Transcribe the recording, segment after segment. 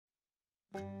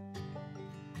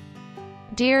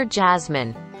Dear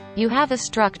Jasmine, you have a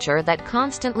structure that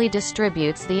constantly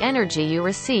distributes the energy you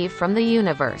receive from the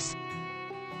universe.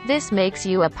 This makes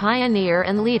you a pioneer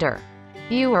and leader.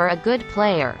 You are a good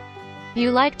player.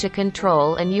 You like to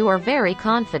control and you are very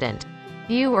confident.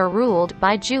 You are ruled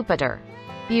by Jupiter.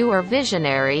 You are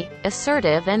visionary,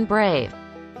 assertive and brave.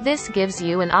 This gives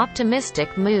you an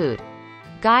optimistic mood.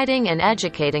 Guiding and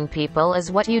educating people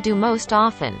is what you do most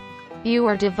often. You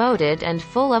are devoted and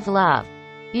full of love.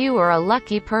 You are a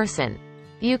lucky person.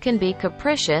 You can be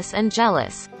capricious and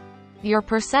jealous. Your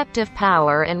perceptive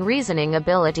power and reasoning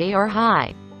ability are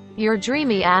high. Your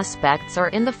dreamy aspects are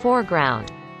in the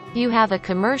foreground. You have a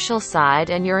commercial side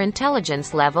and your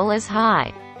intelligence level is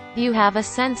high. You have a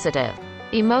sensitive,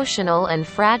 emotional and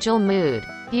fragile mood.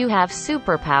 You have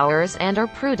superpowers and are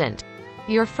prudent.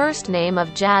 Your first name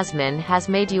of Jasmine has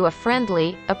made you a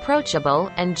friendly,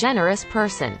 approachable, and generous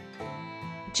person.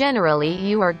 Generally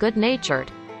you are good-natured,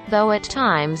 though at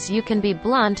times you can be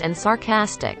blunt and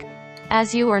sarcastic.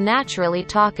 As you are naturally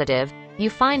talkative, you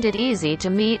find it easy to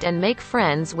meet and make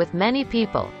friends with many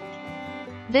people.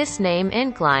 This name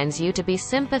inclines you to be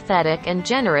sympathetic and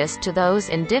generous to those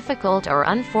in difficult or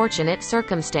unfortunate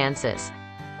circumstances.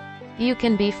 You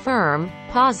can be firm,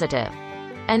 positive,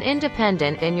 and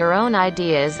independent in your own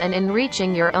ideas and in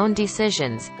reaching your own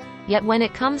decisions, yet when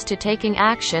it comes to taking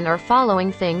action or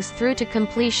following things through to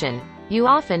completion, you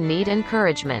often need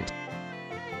encouragement.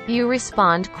 You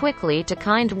respond quickly to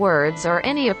kind words or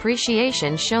any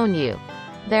appreciation shown you.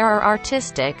 There are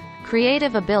artistic,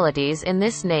 creative abilities in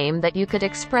this name that you could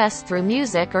express through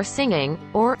music or singing,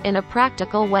 or, in a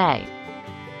practical way,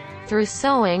 through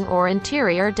sewing or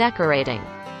interior decorating.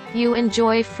 You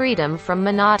enjoy freedom from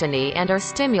monotony and are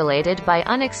stimulated by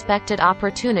unexpected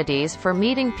opportunities for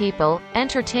meeting people,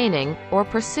 entertaining, or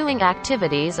pursuing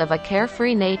activities of a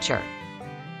carefree nature.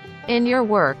 In your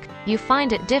work, you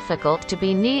find it difficult to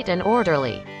be neat and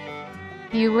orderly.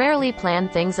 You rarely plan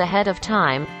things ahead of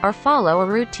time, or follow a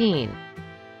routine.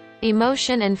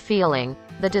 Emotion and feeling,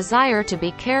 the desire to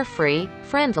be carefree,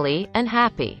 friendly, and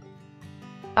happy,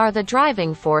 are the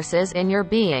driving forces in your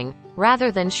being,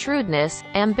 rather than shrewdness,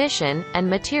 ambition, and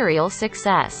material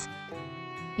success.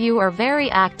 You are very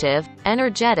active,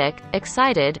 energetic,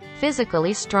 excited,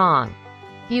 physically strong.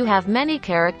 You have many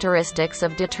characteristics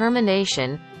of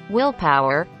determination,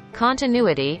 willpower,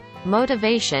 continuity,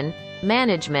 motivation,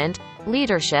 management,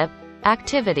 leadership,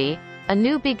 activity, a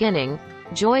new beginning,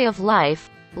 joy of life,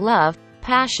 love,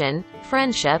 passion,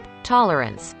 friendship,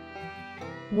 tolerance,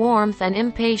 warmth and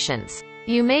impatience.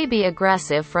 You may be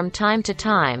aggressive from time to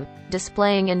time,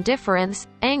 displaying indifference,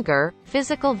 anger,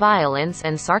 physical violence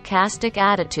and sarcastic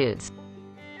attitudes.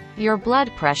 Your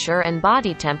blood pressure and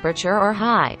body temperature are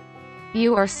high.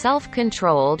 You are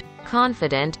self-controlled,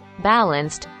 confident,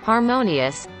 balanced,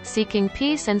 harmonious, seeking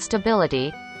peace and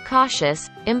stability, cautious,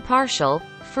 impartial,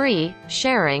 free,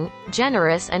 sharing,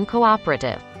 generous and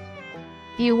cooperative.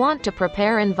 You want to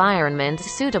prepare environments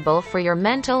suitable for your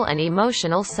mental and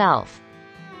emotional self.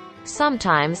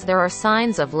 Sometimes there are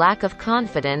signs of lack of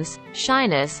confidence,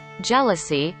 shyness,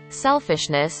 jealousy,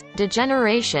 selfishness,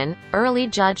 degeneration, early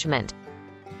judgment,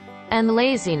 and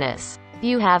laziness.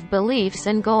 You have beliefs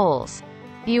and goals.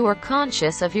 You are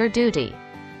conscious of your duty.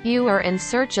 You are in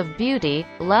search of beauty,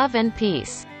 love and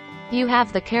peace. You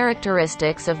have the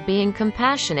characteristics of being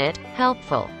compassionate,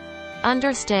 helpful,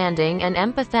 understanding and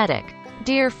empathetic.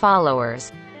 Dear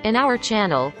followers, in our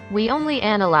channel, we only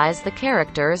analyze the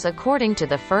characters according to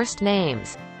the first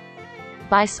names.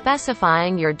 By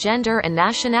specifying your gender and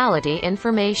nationality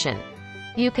information,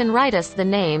 you can write us the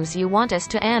names you want us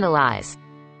to analyze.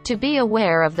 To be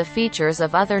aware of the features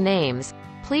of other names,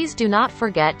 please do not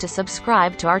forget to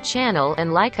subscribe to our channel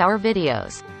and like our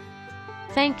videos.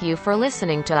 Thank you for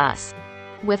listening to us.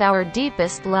 With our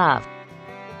deepest love.